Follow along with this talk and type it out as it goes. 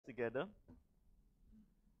together?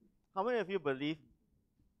 How many of you believe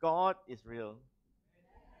God is real?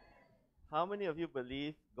 How many of you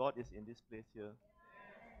believe God is in this place here?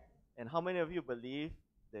 And how many of you believe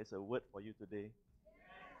there's a word for you today?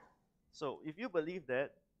 So, if you believe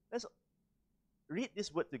that, let's read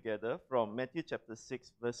this word together from Matthew chapter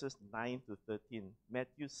 6, verses 9 to 13.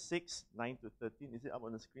 Matthew 6, 9 to 13. Is it up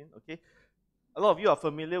on the screen? Okay. A lot of you are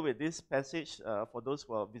familiar with this passage. For those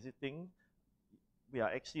who are visiting, we are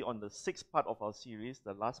actually on the sixth part of our series,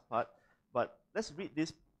 the last part. But let's read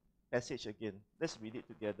this passage again. Let's read it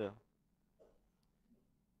together.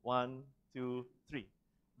 1, 2, 3.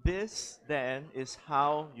 This then is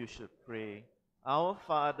how you should pray. Our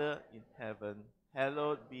Father in heaven,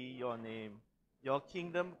 hallowed be your name. Your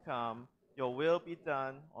kingdom come, your will be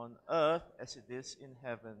done on earth as it is in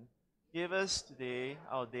heaven. Give us today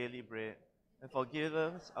our daily bread, and forgive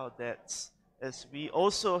us our debts, as we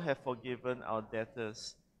also have forgiven our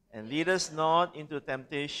debtors. And lead us not into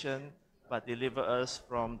temptation, but deliver us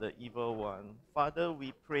from the evil one. Father,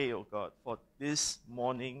 we pray, O God, for this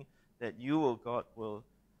morning that you, O God, will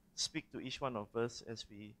speak to each one of us as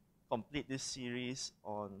we complete this series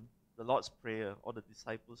on the Lord's Prayer or the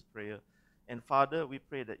disciples' prayer. And Father, we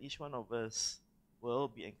pray that each one of us will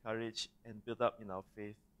be encouraged and built up in our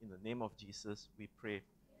faith. In the name of Jesus, we pray.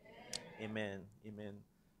 Amen. Amen.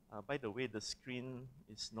 By the way, the screen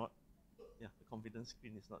is not, the confidence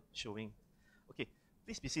screen is not showing. Okay,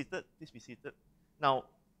 please be seated. Please be seated. Now,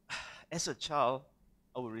 as a child,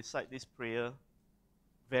 I will recite this prayer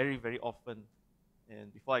very, very often.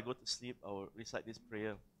 And before I go to sleep, I will recite this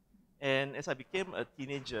prayer. And as I became a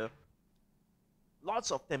teenager,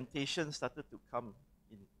 lots of temptations started to come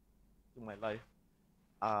into my life.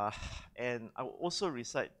 And I will also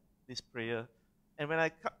recite this prayer. And when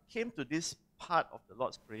I came to this part of the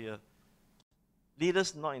Lord's Prayer, lead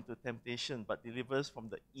us not into temptation, but deliver us from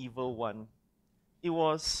the evil one.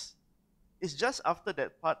 It's just after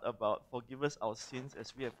that part about forgive us our sins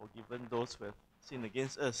as we have forgiven those who have sinned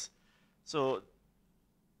against us. So,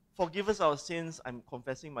 forgive us our sins. I'm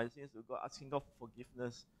confessing my sins to God, asking God for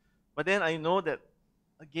forgiveness. But then I know that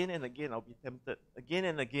again and again I'll be tempted. Again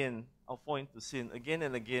and again I'll fall into sin. Again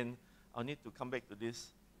and again I'll need to come back to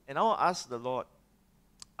this. And I'll ask the Lord,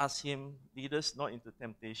 ask Him, lead us not into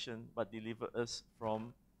temptation, but deliver us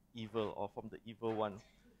from evil or from the evil one.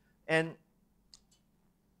 And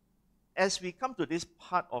as we come to this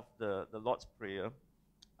part of the Lord's Prayer,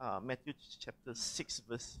 Matthew chapter 6,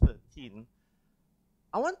 verse 13,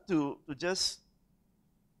 I want to just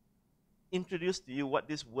introduce to you what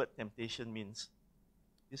this word temptation means.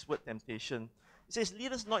 This word temptation. It says,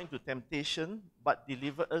 lead us not into temptation, but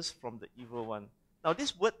deliver us from the evil one. Now,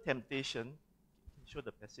 this word temptation, show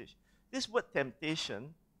the passage. This word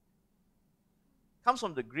temptation comes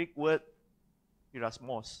from the Greek word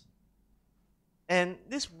pyrasmos. And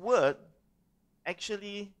this word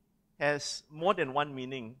actually has more than one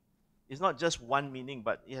meaning. It's not just one meaning,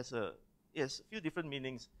 but it has a few different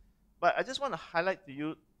meanings. But I just want to highlight to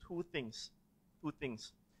you two things. Two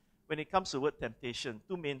things. When it comes to the word temptation,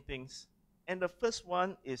 two main things. And the first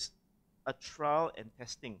one is a trial and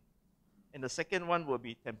testing. And the second one will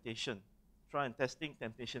be temptation. Trial and testing,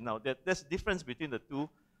 temptation. Now, there's a difference between the two,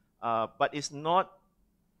 but it's not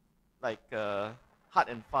like hard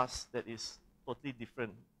and fast that is totally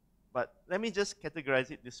different. But let me just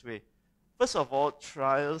categorize it this way. First of all,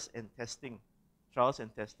 trials and testing. Trials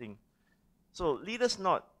and testing. So, lead us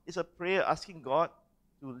not. It's a prayer asking God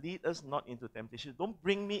to lead us not into temptation. Don't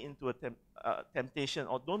bring me into a temptation,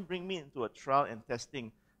 or don't bring me into a trial and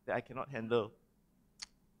testing that I cannot handle,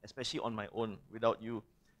 especially on my own, without you.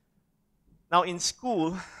 Now, in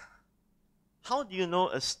school, how do you know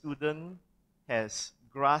a student has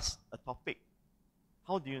grasped a topic?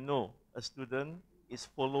 How do you know a student is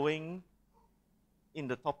following in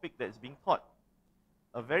the topic that is being taught?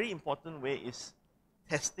 A very important way is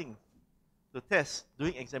testing. To test,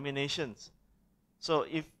 doing examinations. So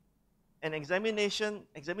if an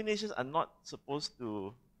examinations are not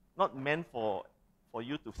meant for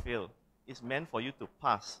you to fail. It's meant for you to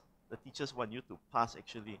pass. The teachers want you to pass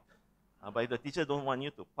actually. But if the teacher don't want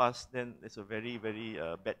you to pass, then it's a very, very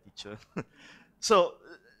bad teacher. So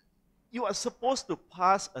you are supposed to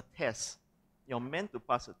pass a test. You're meant to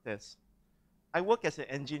pass a test. I worked as an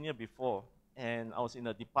engineer before, and I was in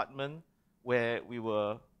a department where we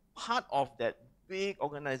were part of that big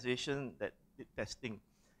organization that did testing.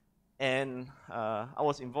 And I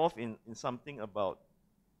was involved in something about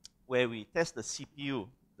where we test the CPU,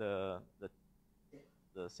 the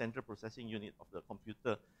central processing unit of the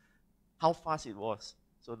computer, how fast it was.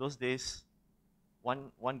 So those days,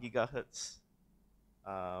 1 gigahertz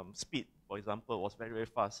speed, for example, was very, very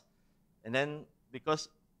fast. And then because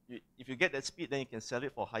if you get that speed, then you can sell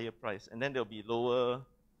it for higher price. And then there'll be the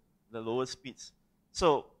lower speeds.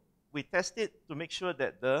 So we test it to make sure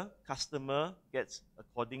that the customer gets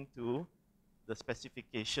according to the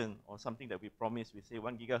specification or something that we promise. We say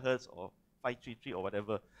 1 gigahertz or 533 or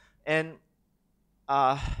whatever. And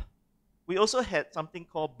uh, we also had something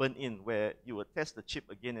called burn-in, where you would test the chip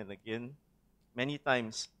again and again, many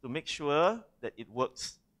times, to make sure that it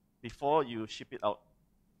works before you ship it out.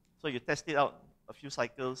 So you test it out a few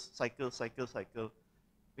cycles, cycle.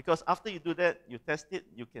 Because after you do that, you test it,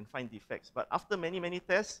 you can find defects. But after many, many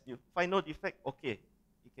tests, you find no defect, okay,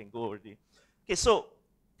 it can go already. Okay, so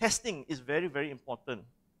testing is very, very important.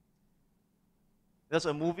 There's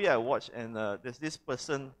a movie I watched, and there's this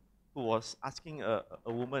person who was asking a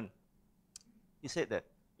woman. He said that,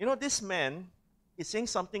 you know, this man is saying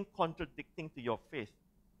something contradicting to your faith.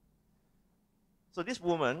 So this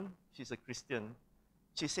woman, she's a Christian,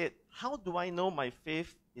 she said, how do I know my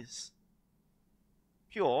faith is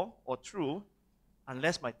pure or true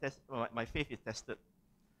unless my faith is tested?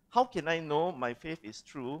 How can I know my faith is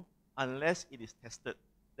true unless it is tested?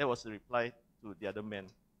 That was the reply to the other man.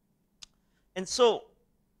 And so,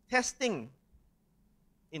 testing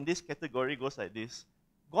in this category goes like this.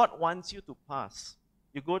 God wants you to pass.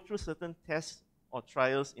 You go through certain tests or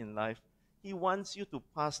trials in life. He wants you to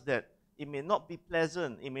pass that. It may not be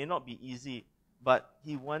pleasant, it may not be easy, but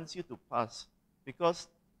He wants you to pass. Because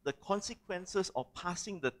the consequences of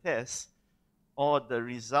passing the test or the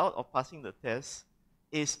result of passing the test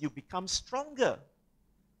is you become stronger.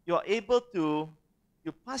 You are able to,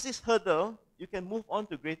 you pass this hurdle, you can move on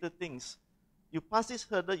to greater things. You pass this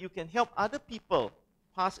hurdle, you can help other people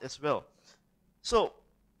pass as well. So,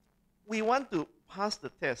 we want to pass the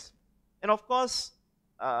test. And of course,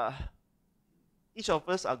 each of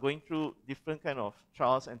us are going through different kind of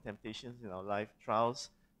trials and temptations in our life, trials,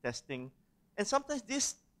 testing. And sometimes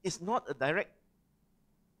this is not a direct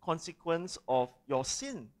consequence of your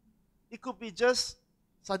sin. It could be just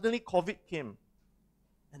suddenly COVID came,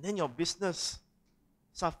 and then your business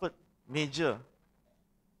suffered major.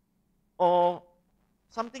 Or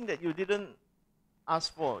something that you didn't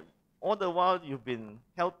ask for. All the while you've been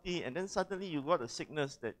healthy, and then suddenly you got a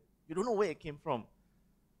sickness that you don't know where it came from.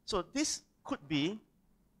 So this could be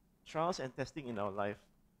trials and testing in our life.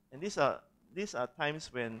 And these are times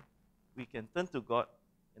when we can turn to God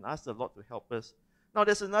and ask the Lord to help us. Now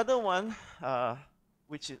there's another one,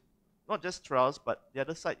 which is not just trials, but the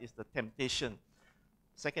other side is the temptation.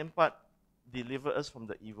 Second part, deliver us from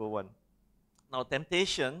the evil one. Now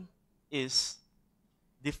temptation is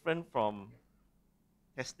different from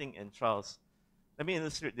testing and trials. Let me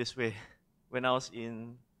illustrate this way. When I was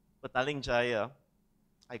in Petaling Jaya,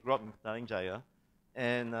 I grew up in Petaling Jaya,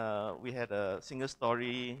 and we had a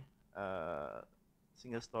single-story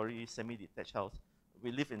semi-detached house.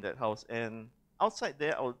 We lived in that house, and outside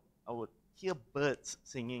there, I would hear birds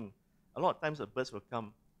singing. A lot of times the birds would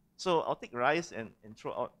come. So I'll take rice and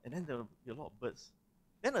throw out, and then there will be a lot of birds.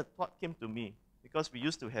 Then a thought came to me, because we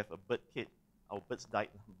used to have a bird cage. Our birds died,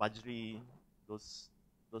 Bajri, those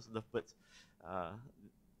lovebirds.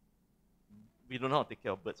 We don't know how to take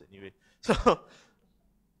care of birds anyway. So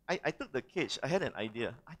I took the cage. I had an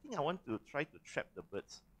idea. I think I want to try to trap the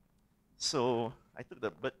birds. So I took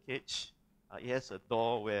the bird cage. It has a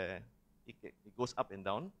door where it goes up and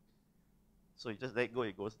down. So you just let it go,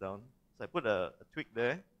 it goes down. So I put a twig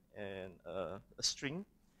there and a string.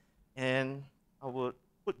 And I would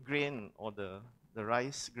put grain or the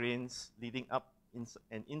rice grains leading up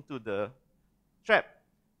and into the trap.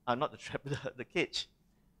 Not the trap, the cage.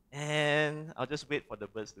 And I'll just wait for the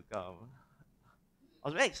birds to come. I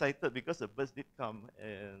was very excited because the birds did come,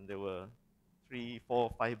 and there were 3,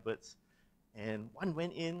 4, 5 birds. And one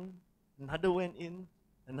went in, another went in,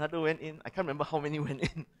 another went in. I can't remember how many went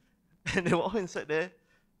in. And they were all inside there.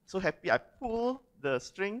 So happy. I pulled the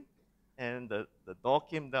string, and the door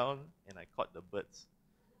came down, and I caught the birds.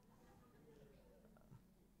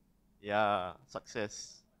 Yeah,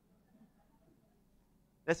 success.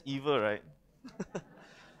 That's evil, right?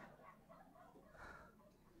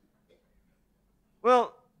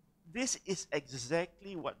 Well, this is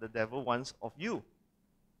exactly what the devil wants of you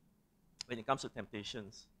when it comes to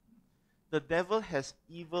temptations. The devil has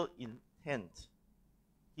evil intent.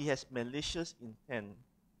 He has malicious intent.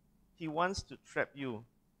 He wants to trap you.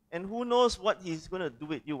 And who knows what he's going to do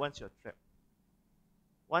with you once you're trapped.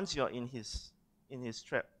 Once you're in his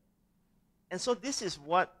trap. And so this is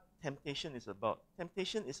what temptation is about.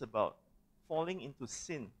 Temptation is about falling into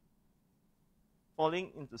sin.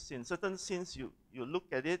 Falling into sin. Certain sins, you look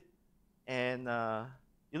at it, and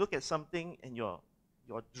you look at something, and you're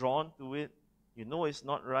you're drawn to it, you know it's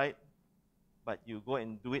not right, but you go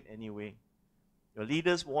and do it anyway. Your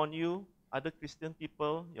leaders warn you, other Christian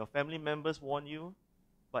people, your family members warn you,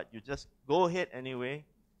 but you just go ahead anyway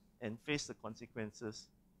and face the consequences.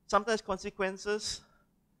 Sometimes consequences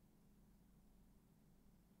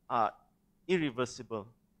are irreversible.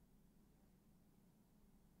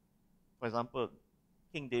 For example,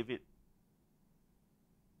 King David,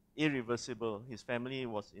 irreversible. His family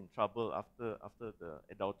was in trouble after the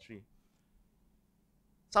adultery.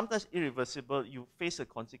 Sometimes irreversible, you face the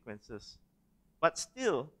consequences. But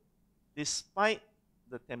still, despite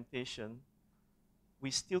the temptation,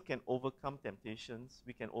 we still can overcome temptations.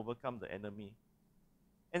 We can overcome the enemy.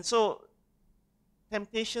 And so,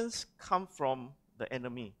 temptations come from the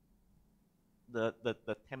enemy, the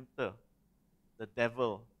tempter, the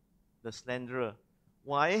devil, the slanderer.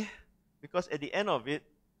 Why? Because at the end of it,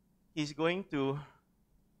 he's going to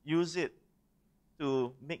use it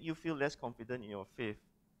to make you feel less confident in your faith,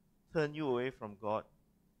 turn you away from God,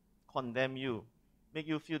 condemn you, make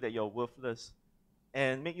you feel that you're worthless,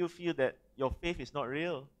 and make you feel that your faith is not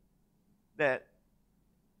real. That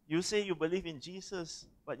you say you believe in Jesus,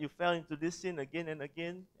 but you fell into this sin again and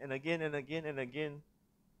again and again and again and again.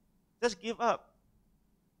 Just give up.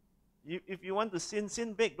 If you want to sin,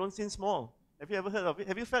 sin big, don't sin small. Have you ever heard of it?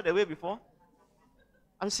 Have you felt that way before?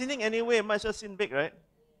 I'm sinning anyway, might as well sin big, right?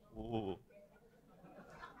 Ooh.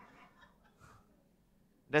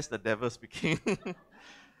 That's the devil speaking.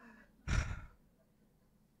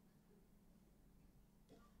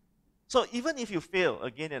 So even if you fail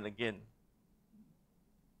again and again,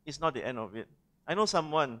 it's not the end of it. I know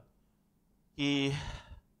someone, he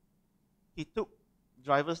took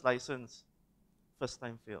driver's license, first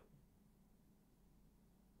time failed.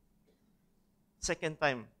 Second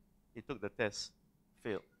time, he took the test,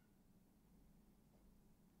 failed.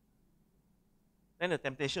 Then the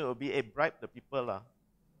temptation will be, hey, bribe the people lah.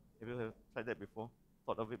 Have you tried that before?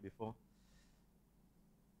 Thought of it before?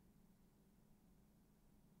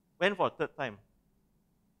 Went for a third time,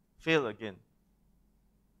 failed again.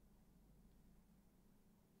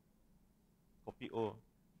 Copy O.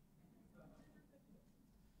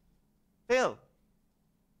 Failed.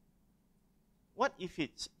 What if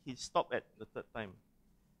he stopped at the third time?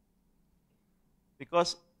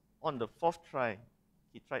 Because on the fourth try,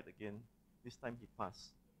 he tried again. This time he passed.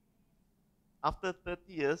 After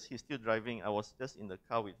 30 years, he's still driving. I was just in the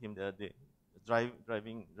car with him the other day,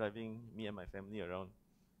 driving me and my family around.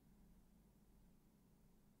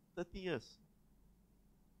 30 years.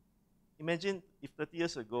 Imagine if 30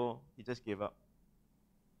 years ago, he just gave up.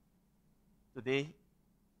 Today,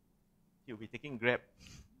 he'll be taking Grab.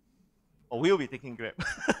 Or we'll be taking Grab.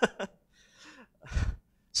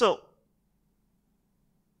 So,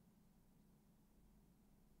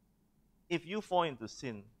 if you fall into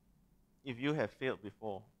sin, if you have failed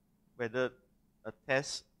before, whether a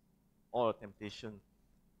test or a temptation,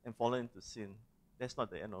 and fallen into sin, that's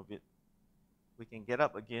not the end of it. We can get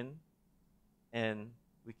up again and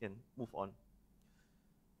we can move on.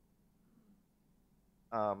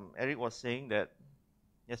 Eric was saying that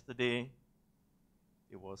yesterday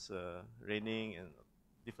it was raining and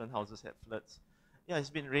different houses had floods. Yeah, it's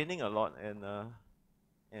been raining a lot,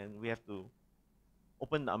 and we have to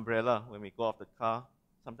open the umbrella when we go off the car.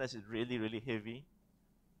 Sometimes it's really, really heavy.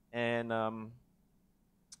 And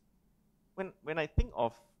when I think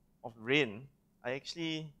of rain, I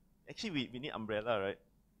actually we need umbrella, right?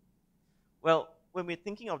 Well, when we're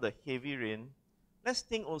thinking of the heavy rain, let's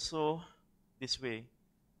think also this way.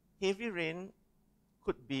 Heavy rain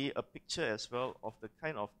could be a picture as well of the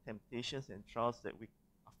kind of temptations and trials that we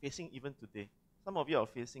are facing even today. Some of you are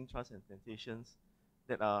facing trials and temptations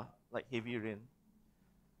that are like heavy rain.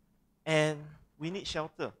 And we need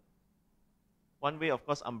shelter. One way, of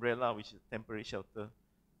course, umbrella, which is temporary shelter.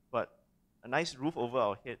 But a nice roof over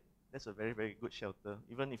our head, that's a very, very good shelter.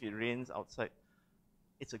 Even if it rains outside,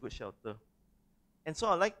 it's a good shelter. And so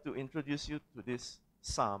I'd like to introduce you to this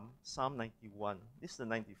psalm, Psalm 91. This is the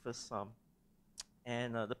 91st psalm.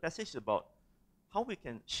 And the passage is about how we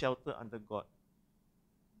can shelter under God.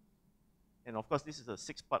 And of course, this is the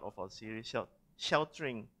sixth part of our series,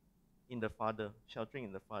 Sheltering in the Father. Sheltering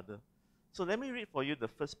in the Father. So let me read for you the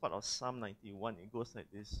first part of Psalm 91. It goes like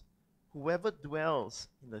this. Whoever dwells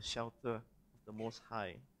in the shelter of the Most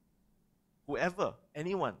High, whoever,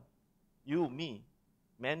 anyone, you, me,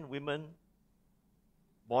 men, women,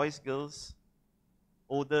 boys, girls,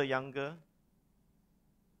 older, younger,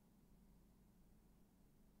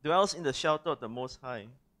 dwells in the shelter of the Most High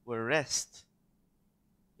will rest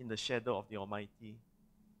in the shadow of the Almighty.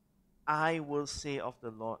 I will say of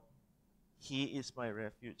the Lord, He is my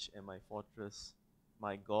refuge and my fortress,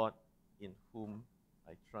 my God in whom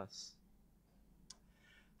I trust.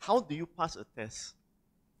 How do you pass a test?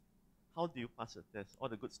 How do you pass a test? All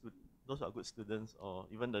the good students, those who are good students, or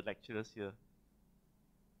even the lecturers here.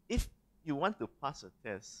 If you want to pass a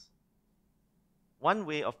test, one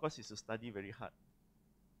way, of course, is to study very hard.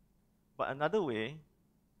 But another way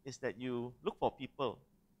is that you look for people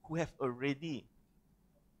who have already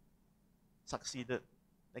succeeded.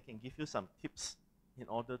 That can give you some tips in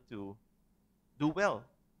order to do well.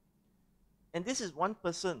 And this is one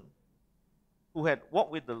person who had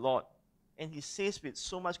walked with the Lord, and he says with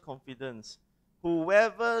so much confidence,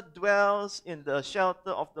 whoever dwells in the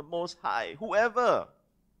shelter of the Most High, whoever,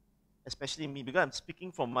 especially me, because I'm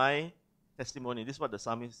speaking from my testimony, this is what the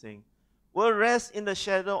psalmist is saying, will rest in the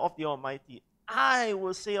shadow of the Almighty. I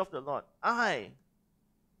will say of the Lord, I,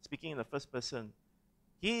 speaking in the first person,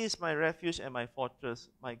 He is my refuge and my fortress,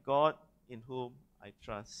 my God in whom I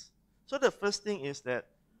trust. So the first thing is that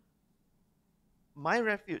my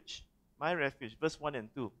refuge, verse 1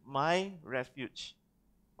 and 2, my refuge.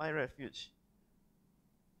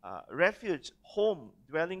 Refuge, home,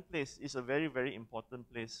 dwelling place is a very, very important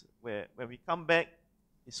place where when we come back,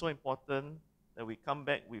 it's so important that we come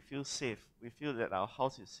back, we feel safe. We feel that our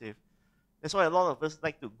house is safe. That's why a lot of us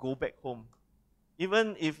like to go back home.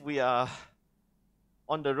 Even if we are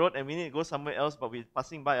on the road and we need to go somewhere else, but we're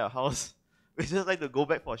passing by our house, we just like to go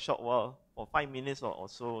back for a short while, for 5 minutes or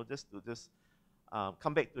so, just to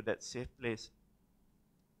come back to that safe place.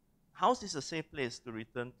 House is a safe place to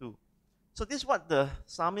return to. So this is what the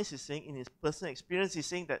psalmist is saying in his personal experience. He's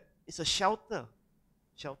saying that it's a shelter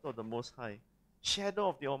of the Most High, shadow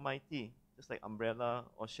of the Almighty, just like umbrella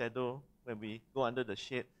or shadow when we go under the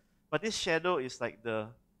shade. But this shadow is like a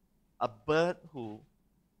bird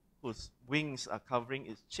whose wings are covering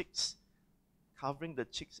its chicks, covering the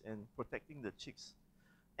chicks and protecting the chicks.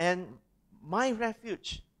 And my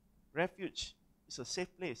refuge is a safe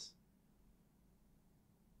place.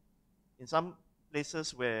 In some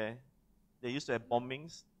places where they used to have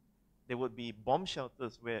bombings, there would be bomb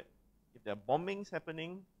shelters where if there are bombings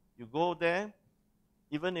happening, you go there,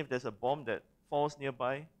 even if there's a bomb that falls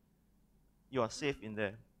nearby, you are safe in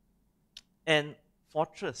there. And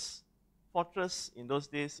fortress in those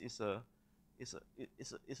days is a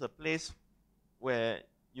place where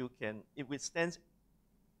it withstands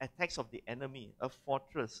attacks of the enemy, a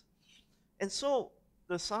fortress. And so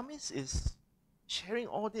the psalmist is sharing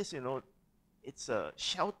all this, it's a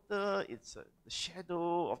shelter, it's the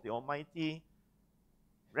shadow of the Almighty,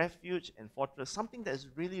 refuge and fortress, something that is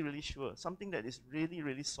really, really sure, something that is really,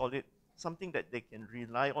 really solid, something that they can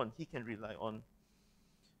rely on, he can rely on.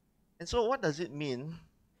 And so what does it mean,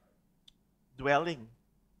 dwelling?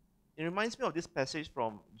 It reminds me of this passage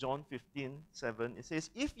from John 15:7. It says,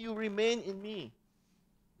 if you remain in me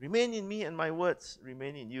and my words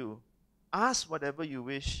remain in you, ask whatever you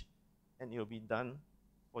wish and it will be done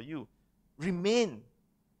for you. Remain.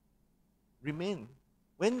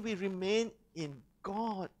 When we remain in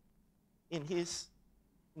God, in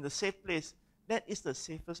the safe place, that is the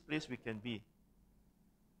safest place we can be.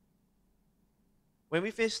 When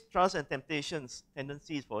we face trials and temptations,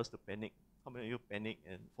 tendency is for us to panic. How many of you panic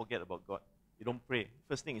and forget about God? You don't pray.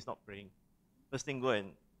 First thing is not praying. First thing, go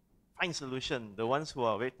and find solution. The ones who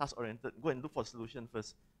are very task-oriented, go and look for solution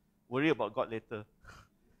first. Worry about God later.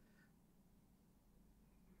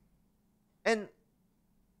 And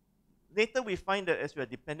later we find that as we are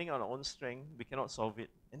depending on our own strength, we cannot solve it.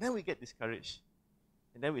 And then we get discouraged.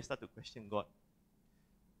 And then we start to question God.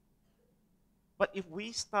 But if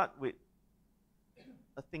we start with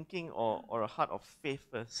a thinking or a heart of faith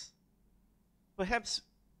first, perhaps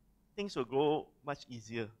things will grow much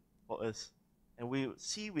easier for us. And we will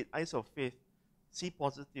see with eyes of faith, see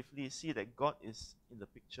positively, see that God is in the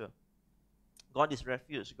picture. God is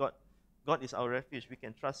refuge. God is our refuge. We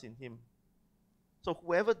can trust in Him. So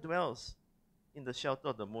whoever dwells in the shelter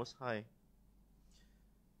of the Most High.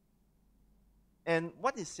 And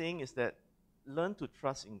what he's saying is that learn to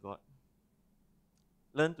trust in God.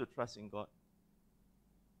 Learn to trust in God.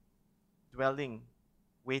 Dwelling,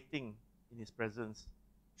 waiting in His presence,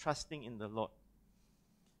 trusting in the Lord.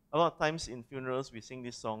 A lot of times in funerals we sing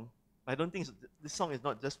this song. I don't think this song is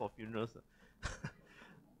not just for funerals.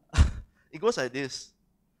 It goes like this.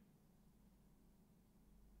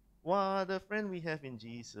 What a friend we have in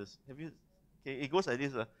Jesus. Okay, it goes like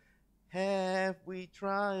this. Have we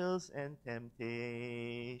trials and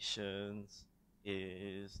temptations?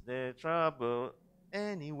 Is there trouble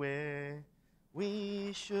anywhere?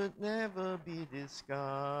 We should never be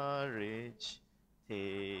discouraged.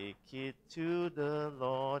 Take it to the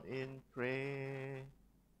Lord in prayer.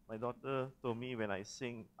 My daughter told me when I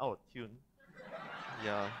sing out of tune,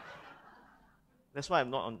 Yeah. That's why I'm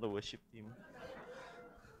not on the worship team.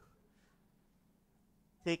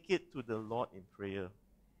 Take it to the Lord in prayer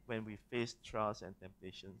when we face trials and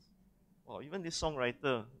temptations. Well, even this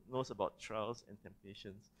songwriter knows about trials and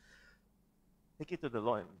temptations. Take it to the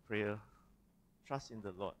Lord in prayer. Trust in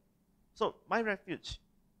the Lord. So, my refuge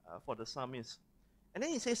for the psalmist. And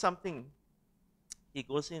then he says something. He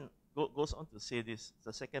goes on to say this.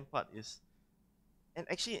 The second part is, and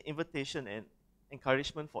actually invitation and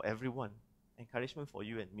encouragement for everyone. Encouragement for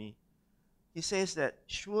you and me. He says that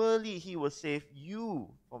surely he will save you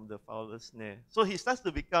from the fowler's snare. So he starts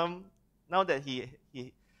to become, now that he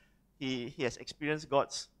has experienced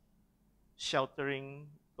God's sheltering,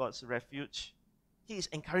 God's refuge, he is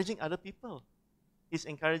encouraging other people. He's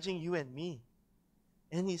encouraging you and me.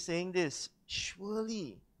 And he's saying this,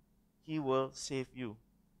 surely he will save you.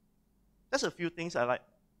 Just a few things I like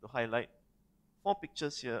to highlight. 4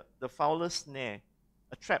 pictures here. The fowler's snare,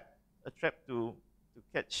 a trap to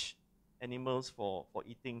catch animals for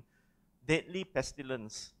eating. Deadly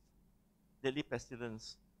pestilence.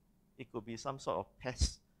 It could be some sort of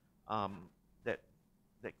pest that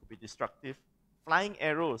could be destructive. Flying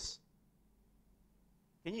arrows.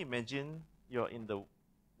 Can you imagine you're in the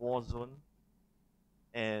war zone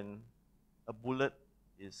and a bullet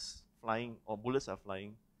is flying, or bullets are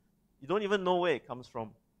flying? You don't even know where it comes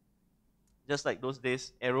from. Just like those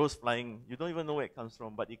days, arrows flying, you don't even know where it comes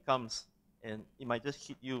from, but it comes and it might just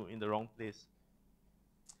hit you in the wrong place.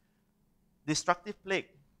 Destructive plague,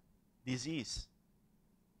 disease.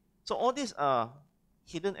 So all these are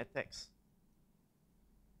hidden attacks.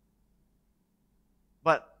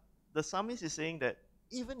 But the psalmist is saying that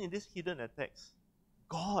even in these hidden attacks,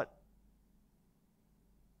 God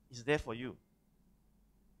is there for you.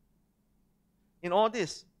 In all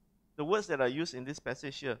this, the words that are used in this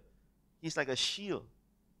passage here, he's like a shield.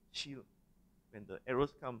 Shield. When the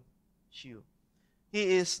arrows come, shield. He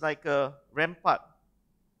is like a rampart.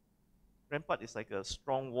 Rampart is like a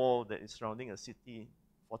strong wall that is surrounding a city,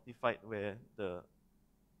 fortified, where the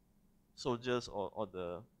soldiers or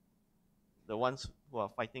the ones who are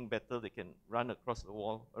fighting battle, they can run across the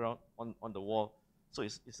wall, around on the wall. So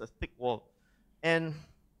it's a thick wall. And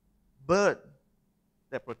bird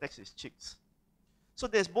that protects its chicks. So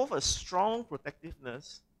there's both a strong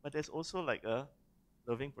protectiveness, but there's also like a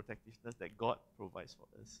loving protectiveness that God provides for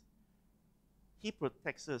us. He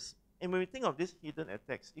protects us. And when we think of these hidden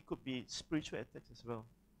attacks, it could be spiritual attacks as well.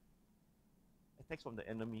 Attacks from the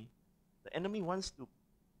enemy. The enemy wants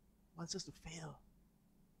us to fail.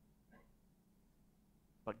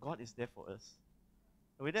 But God is there for us.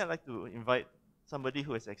 And with that, I'd like to invite somebody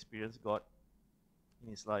who has experienced God in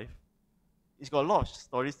his life. He's got a lot of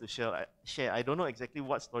stories to share. I don't know exactly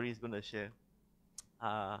what story he's going to share.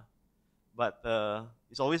 But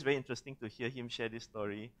it's always very interesting to hear him share this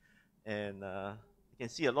story. And you can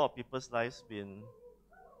see a lot of people's lives been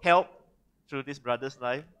helped through this brother's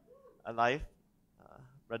life.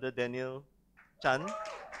 Brother Daniel Chan.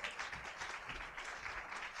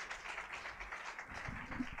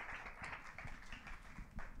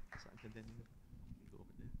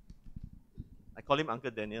 I call him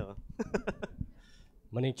Uncle Daniel.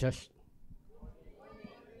 Morning, church.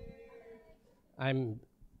 I'm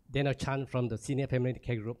Daniel Chan from the Senior Family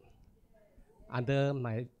Care Group, under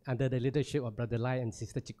the leadership of Brother Lai and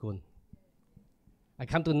Sister Chikun. I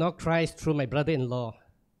come to know Christ through my brother-in-law.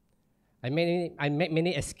 I make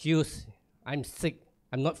many excuses. I'm sick.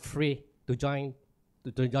 I'm not free to join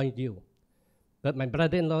you. But my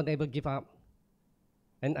brother-in-law never give up,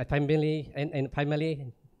 and I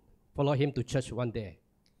finally follow him to church one day.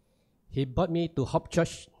 He brought me to Hope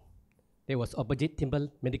Church. There was opposite Timber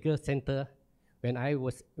Medical Center when I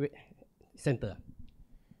was center.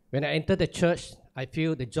 When I entered the church, I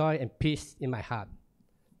feel the joy and peace in my heart.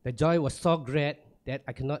 The joy was so great that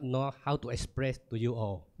I cannot know how to express to you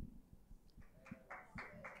all.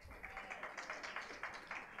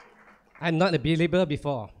 I'm not a believer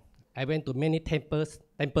before. I went to many temples,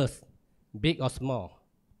 big or small,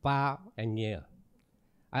 far and near.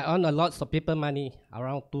 I own a lot of people money,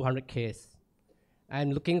 around 200K.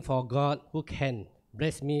 I'm looking for God who can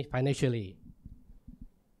bless me financially.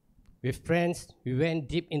 With friends, we went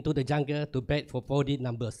deep into the jungle to beg for 4D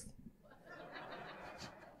numbers.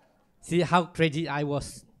 See how crazy I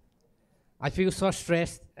was. I feel so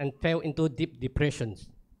stressed and fell into deep depression.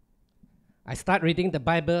 I start reading the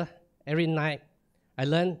Bible every night. I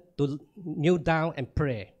learned to kneel down and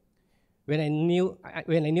pray. When I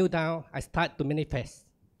kneel down, I start to manifest.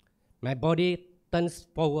 My body turns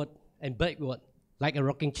forward and backward like a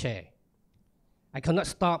rocking chair. I cannot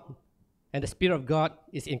stop, and the Spirit of God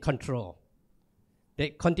is in control. They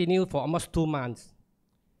continued for almost 2 months.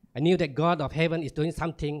 I knew that God of heaven is doing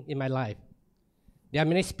something in my life. There are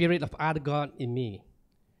many spirits of other God in me.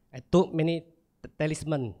 I took many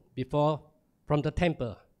talisman before from the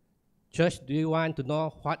temple. Church, do you want to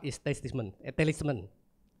know what is talisman? A talisman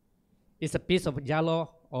is a piece of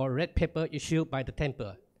yellow or red paper issued by the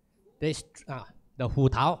temple. There's the Hu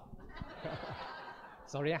Tao.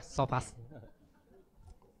 Sorry, so fast.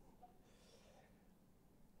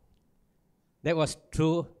 That was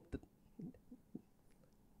true.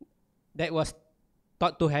 That was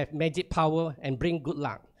thought to have magic power and bring good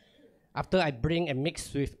luck. After I bring and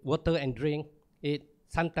mix with water and drink it,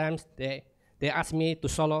 sometimes they ask me to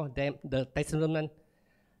swallow them, the talisman.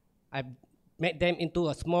 I make them into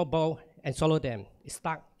a small bowl and swallow them. It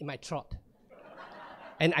stuck in my throat.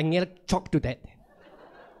 And I nearly choked to death.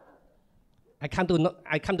 I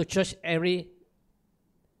come to church every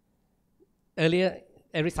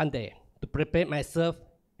Sunday to prepare myself,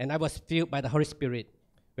 and I was filled by the Holy Spirit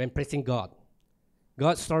when praising God.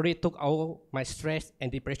 God's story took all my stress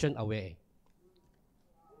and depression away.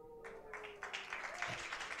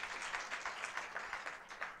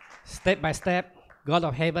 Step by step, God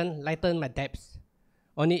of heaven lightened my depths,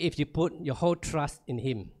 only if you put your whole trust in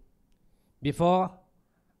Him. Before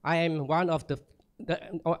I'm the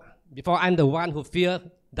one who fear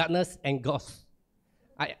darkness and ghosts.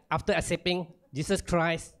 After accepting Jesus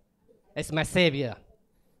Christ as my Savior,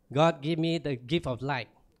 God gave me the gift of light.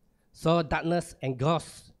 So darkness and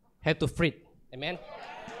ghosts have to flee. Amen?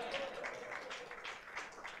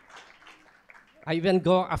 I even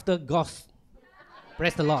go after ghosts.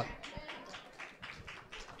 Praise the Lord.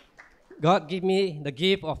 God gave me the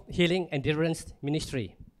gift of healing and deliverance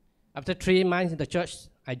ministry. After 3 months in the church,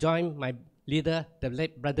 I joined my leader, the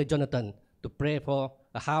late Brother Jonathan, to pray for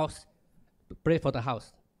the house.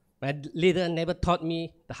 My leader never taught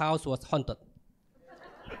me the house was haunted.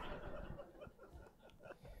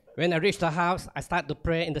 When I reached the house, I started to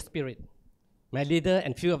pray in the spirit. My leader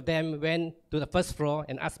and few of them went to the first floor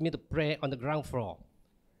and asked me to pray on the ground floor.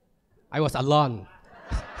 I was alone.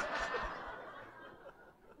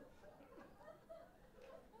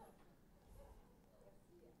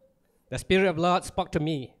 The Spirit of the Lord spoke to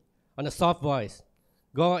me on a soft voice.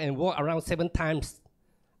 Go and walk around 7 times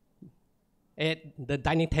at the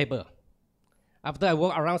dining table. After I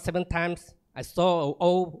walked around 7 times, I saw an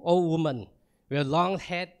old woman with a long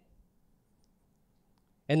head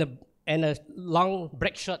and a long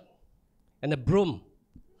black shirt and a broom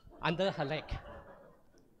under her leg.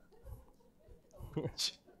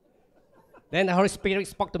 Then the Holy Spirit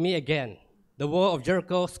spoke to me again. The wall of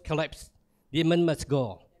Jericho collapsed. Demon must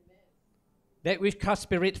go. That witchcraft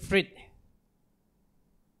spirit freed.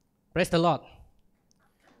 Praise the Lord.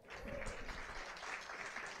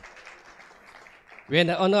 When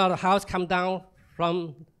the owner of the house come down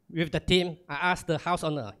with the team, I asked the house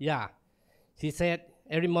owner, She said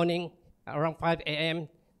every morning around 5 a.m.,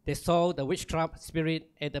 they saw the witchcraft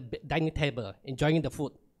spirit at the dining table, enjoying the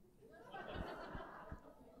food.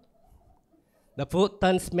 The food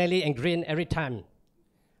turned smelly and green every time.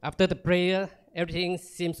 After the prayer, everything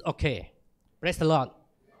seems okay. Praise the Lord.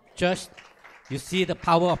 Church, you see the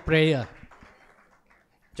power of prayer.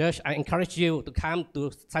 Church, I encourage you to come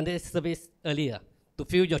to Sunday service earlier to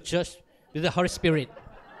fill your church with the Holy Spirit.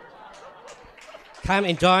 Come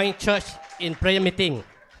and join church in prayer meeting.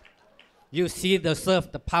 You see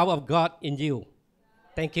the power of God in you.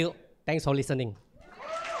 Thank you. Thanks for listening.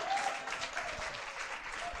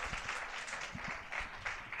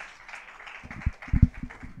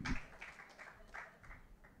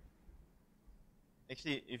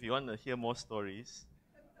 Actually, if you want to hear more stories,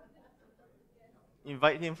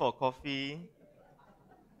 invite him for coffee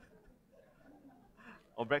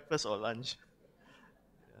or breakfast or lunch.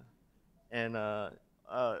 And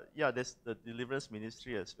there's the deliverance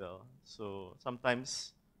ministry as well. So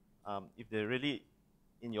sometimes, if they're really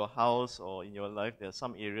in your house or in your life, there are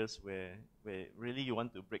some areas where really you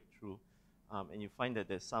want to break through, and you find that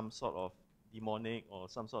there's some sort of demonic or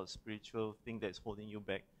some sort of spiritual thing that's holding you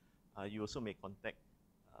back, you also may contact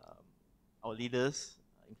our leaders,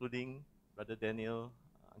 including Brother Daniel,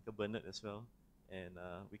 Uncle Bernard as well, and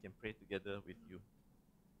we can pray together with you.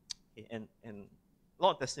 Okay, and a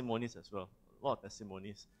lot of testimonies as well, a lot of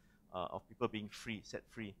testimonies of people being free, set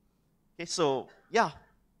free. Okay, so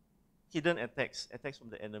hidden attacks from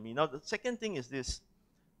the enemy. Now the second thing is this,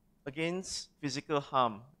 against physical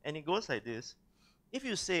harm, and it goes like this. If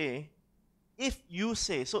you say,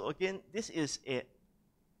 so again, this is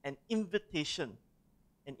an invitation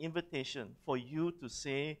for you to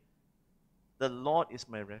say, the Lord is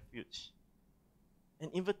my refuge. An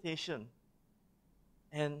invitation.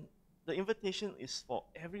 And the invitation is for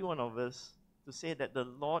every one of us to say that the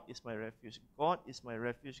Lord is my refuge. God is my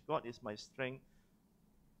refuge. God is my strength.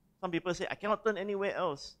 Some people say, I cannot turn anywhere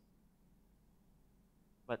else.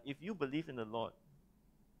 But if you believe in the Lord,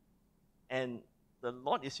 and the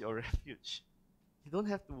Lord is your refuge, you don't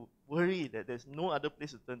have to worry that there's no other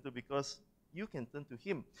place to turn to, because you can turn to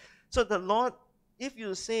Him. So the Lord, if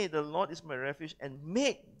you say the Lord is my refuge and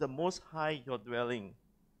make the Most High your dwelling,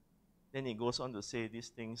 then He goes on to say these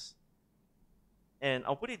things. And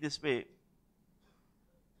I'll put it this way: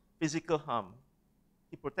 physical harm.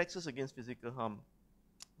 He protects us against physical harm.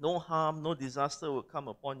 No harm, no disaster will come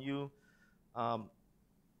upon you.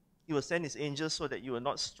 He will send His angels so that you will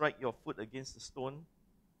not strike your foot against the stone.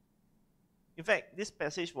 In fact, this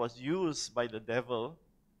passage was used by the devil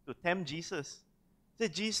to tempt Jesus. He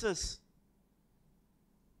said, Jesus,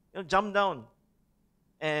 jump down,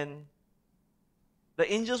 and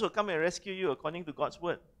the angels will come and rescue you according to God's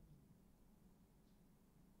word.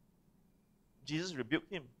 Jesus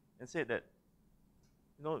rebuked him and said that,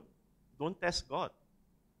 don't test God.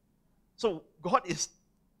 So God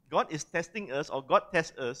is testing us, or God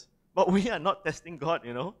tests us, but we are not testing God,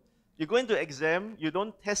 You go into exam, you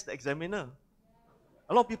don't test the examiner.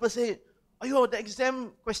 A lot of people say, the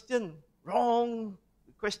exam question, wrong.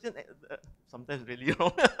 The question, sometimes really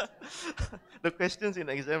wrong. The questions in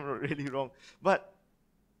the exam are really wrong. But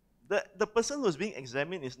the person who's being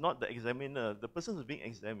examined is not the examiner. The person who's being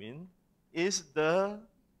examined is the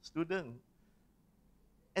student.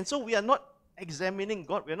 And so we are not examining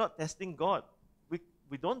God. We are not testing God.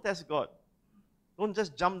 We don't test God. Don't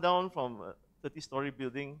just jump down from a 30-story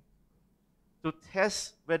building to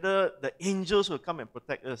test whether the angels will come and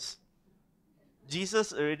protect us.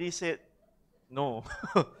 Jesus already said no.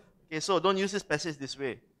 Okay, so don't use this passage this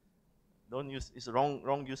way. It's a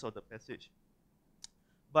wrong use of the passage.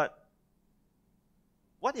 But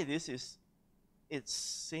what it is it's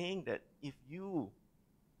saying that if you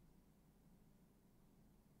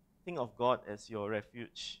think of God as your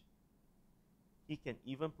refuge, He can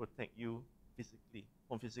even protect you physically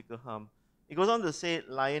from physical harm. It goes on to say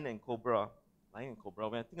lion and cobra. Lion and cobra.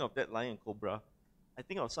 When I think of that lion and cobra, I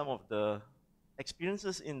think of some of the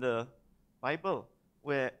experiences in the Bible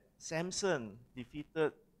where Samson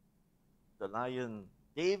defeated the lion.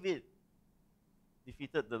 David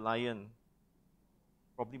defeated the lion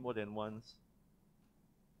probably more than once.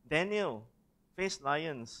 Daniel faced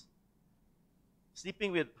lions,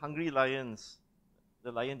 sleeping with hungry lions.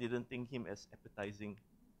 The lion didn't think him as appetizing.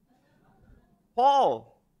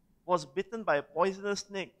 Paul was bitten by a poisonous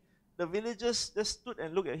snake. The villagers just stood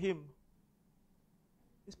and looked at him.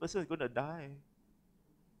 This person is going to die.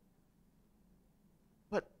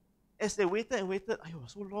 But as they waited and waited,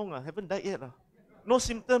 so long, I haven't died yet. No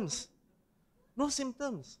symptoms. No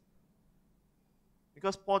symptoms.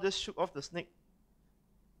 Because Paul just shook off the snake.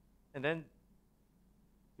 And then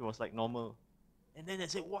he was like normal. And then they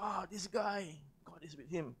said, wow, this guy, God is with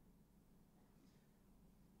him.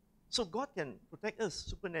 So God can protect us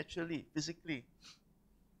supernaturally, physically.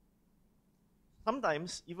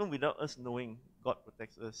 Sometimes, even without us knowing, God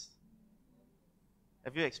protects us.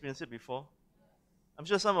 Have you experienced it before? I'm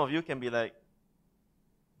sure some of you can be like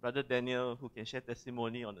Brother Daniel, who can share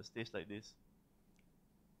testimony on a stage like this.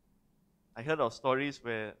 I heard of stories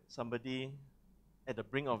where somebody at the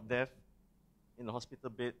brink of death in the hospital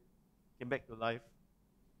bed came back to life,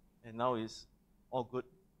 and now is all good.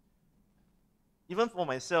 Even for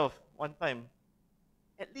myself, one time,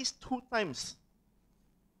 at least 2 times,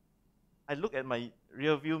 I look at my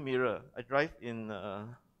rear view mirror. I drive in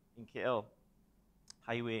KL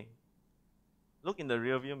highway. Look in the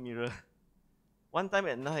rear view mirror. One time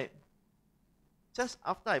at night, just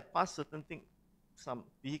after I passed certain things, some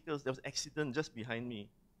vehicles, there was an accident just behind me.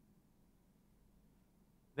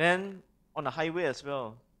 Then on the highway as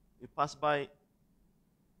well, we passed by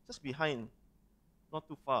just behind, not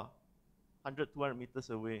too far, 100, 200 meters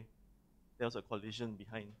away, there was a collision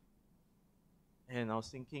behind. And I was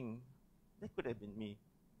thinking, that could have been me.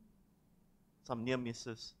 Some near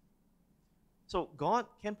misses. So God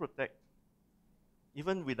can protect,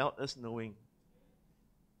 even without us knowing.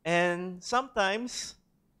 And sometimes,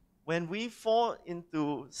 when we fall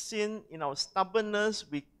into sin in our stubbornness,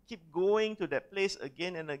 we keep going to that place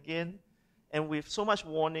again and again, and with so much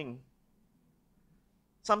warning.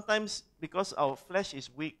 Sometimes, because our flesh is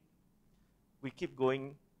weak, we keep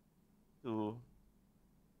going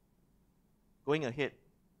ahead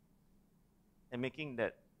and making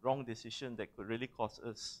that wrong decision that could really cost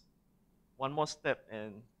us. One more step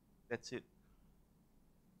and that's it.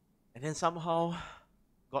 And then somehow,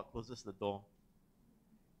 God closes the door.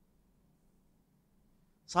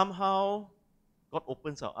 Somehow, God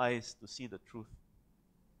opens our eyes to see the truth.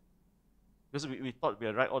 Because we thought we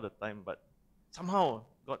are right all the time, but somehow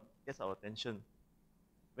God gets our attention.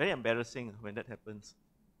 Very embarrassing when that happens.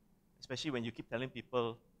 Especially when you keep telling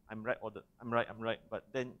people, I'm right, I'm right, but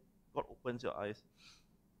then God opens your eyes.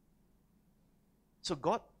 So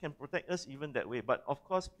God can protect us even that way. But of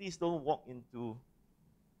course, please don't walk into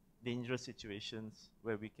dangerous situations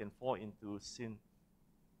where we can fall into sin.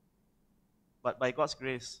 But by God's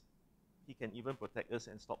grace, He can even protect us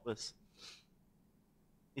and stop us.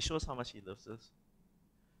 It shows how much He loves us.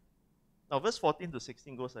 Now, verse 14 to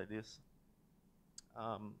 16 goes like this.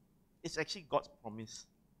 It's actually God's promise.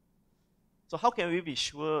 So how can we be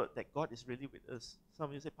sure that God is really with us? Some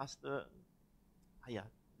of you say, Pastor,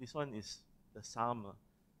 this one is the psalm.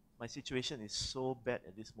 My situation is so bad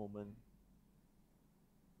at this moment.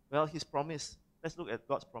 Well, His promise. Let's look at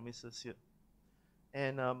God's promises here.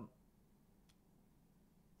 And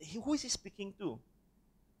who is He speaking to?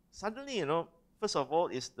 Suddenly, first of all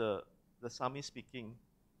is the psalmist speaking.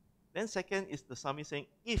 Then second is the psalmist saying,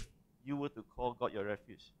 if you were to call God your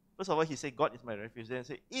refuge. First of all, he said, God is my refuge. Then he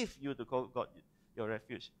said, if you were to call God your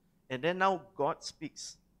refuge. And then now God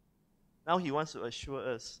speaks. Now He wants to assure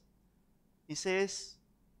us. He says,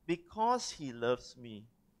 because He loves me,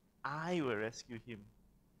 I will rescue him.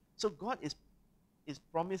 So God is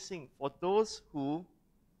promising for those who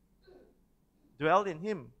dwell in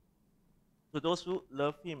Him, to those who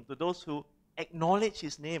love Him, to those who acknowledge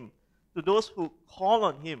His name, to those who call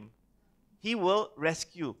on Him, He will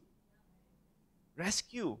rescue.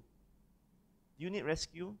 Rescue. Do you need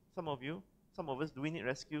rescue? Some of you? Some of us, do we need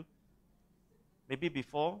rescue? Maybe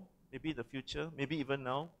before, maybe in the future, maybe even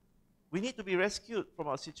now. We need to be rescued from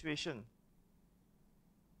our situation.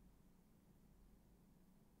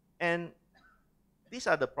 And these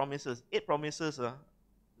are the promises. 8 promises.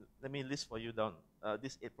 Let me list for you down.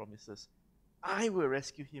 These 8 promises. I will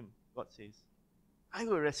rescue him, God says. I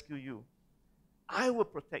will rescue you. I will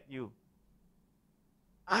protect you.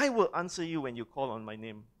 I will answer you when you call on my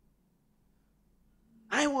name.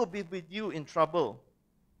 I will be with you in trouble.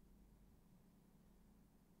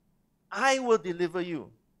 I will deliver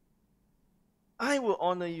you. I will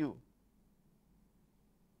honor you.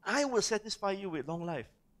 I will satisfy you with long life.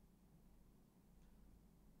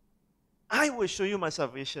 I will show you my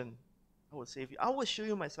salvation. I will save you. I will show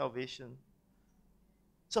you my salvation.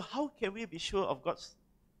 So how can we be sure of God's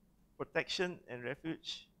protection and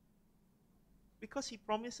refuge? Because He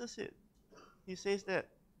promises it. He says that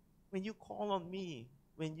when you call on me,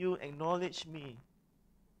 when you acknowledge me,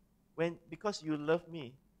 because you love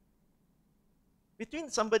me. Between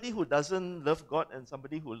somebody who doesn't love God and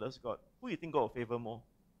somebody who loves God, who do you think God will favor more?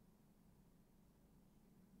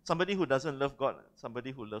 Somebody who doesn't love God and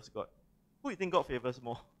somebody who loves God. Who do you think God favors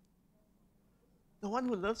more? The one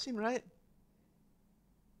who loves Him, right?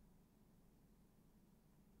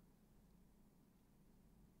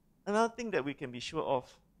 Another thing that we can be sure of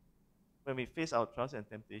when we face our trials and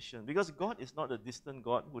temptation, because God is not a distant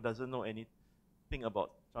God who doesn't know anything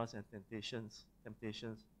about trials and temptations.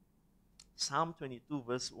 Psalm 22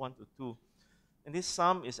 verse 1 to 2. And this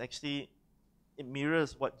psalm is actually, it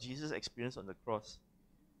mirrors what Jesus experienced on the cross.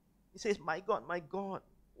 He says, my God,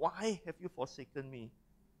 why have you forsaken me?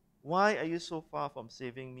 Why are you so far from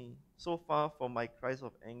saving me? So far from my cries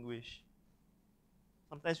of anguish?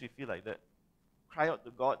 Sometimes we feel like that. Cry out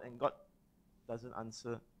to God and God doesn't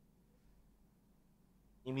answer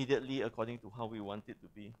immediately according to how we want it to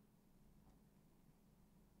be.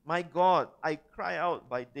 My God, I cry out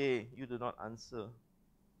by day, you do not answer.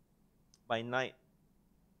 By night,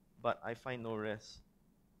 but I find no rest.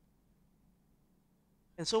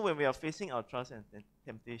 And so when we are facing our trials and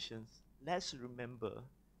temptations, let's remember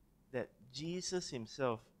that Jesus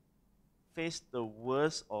Himself faced the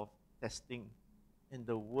worst of testing and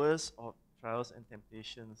the worst of trials and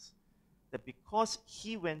temptations. That because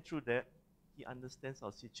He went through that, He understands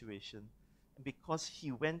our situation. And because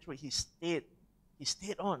He went through it, He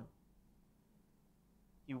stayed on.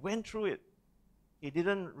 He went through it. He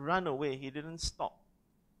didn't run away. He didn't stop.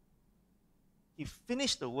 He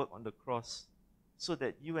finished the work on the cross so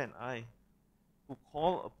that you and I, who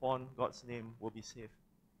call upon God's name, will be saved.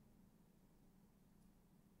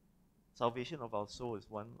 Salvation of our soul is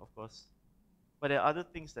one, of course. But there are other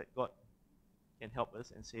things that God can help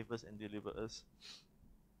us and save us and deliver us.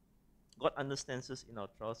 God understands us in our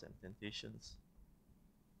trials and temptations.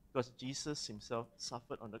 Because Jesus Himself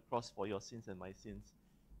suffered on the cross for your sins and my sins.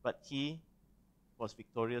 But He was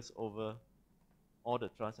victorious over all the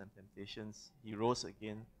trials and temptations. He rose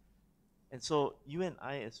again. And so you and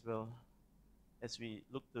I as well, as we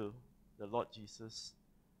look to the Lord Jesus,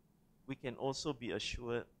 we can also be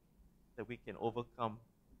assured that we can overcome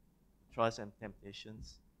trials and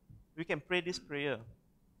temptations. We can pray this prayer.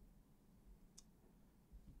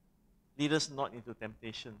 Lead us not into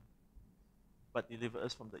temptation, but deliver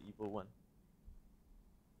us from the evil one.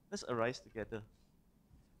 Let's arise together.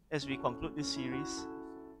 As we conclude this series,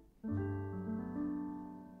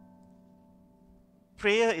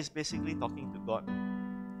 prayer is basically talking to God.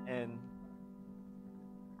 And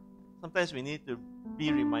sometimes we need to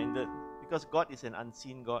be reminded, because God is an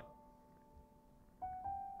unseen God.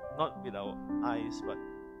 Not with our eyes, but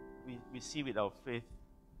we see with our faith.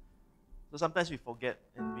 So sometimes we forget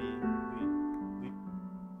and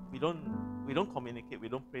we don't communicate, we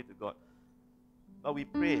don't pray to God. But we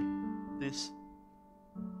pray this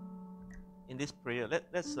in this prayer.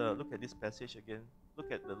 Let's look at this passage again.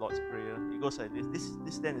 Look at the Lord's Prayer. It goes like this.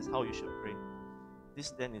 This then is how you should pray.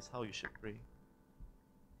 This then is how you should pray.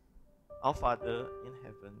 Our Father in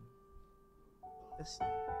heaven. Let's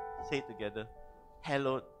say it together.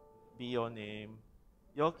 Hallowed be your name.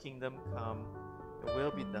 Your kingdom come. Your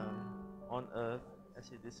will be done on earth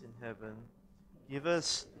as it is in heaven. Give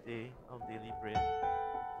us today our daily bread.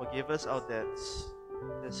 Forgive us our debts,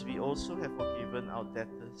 as we also have forgiven our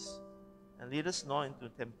debtors. And lead us not into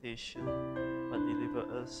temptation, but deliver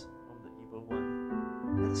us from the evil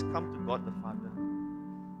one. Let's come to God the Father.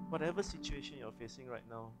 Whatever situation you're facing right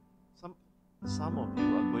now, some of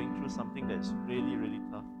you are going through something that is really, really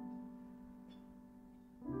tough.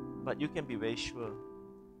 But you can be very sure.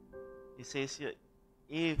 It says here,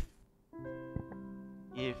 if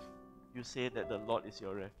you say that the Lord is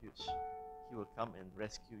your refuge, He will come and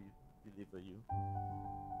rescue you, deliver you.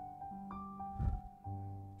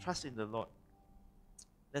 Trust in the Lord.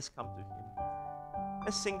 Let's come to Him.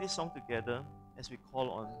 Let's sing this song together as we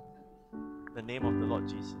call on the name of the Lord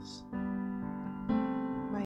Jesus.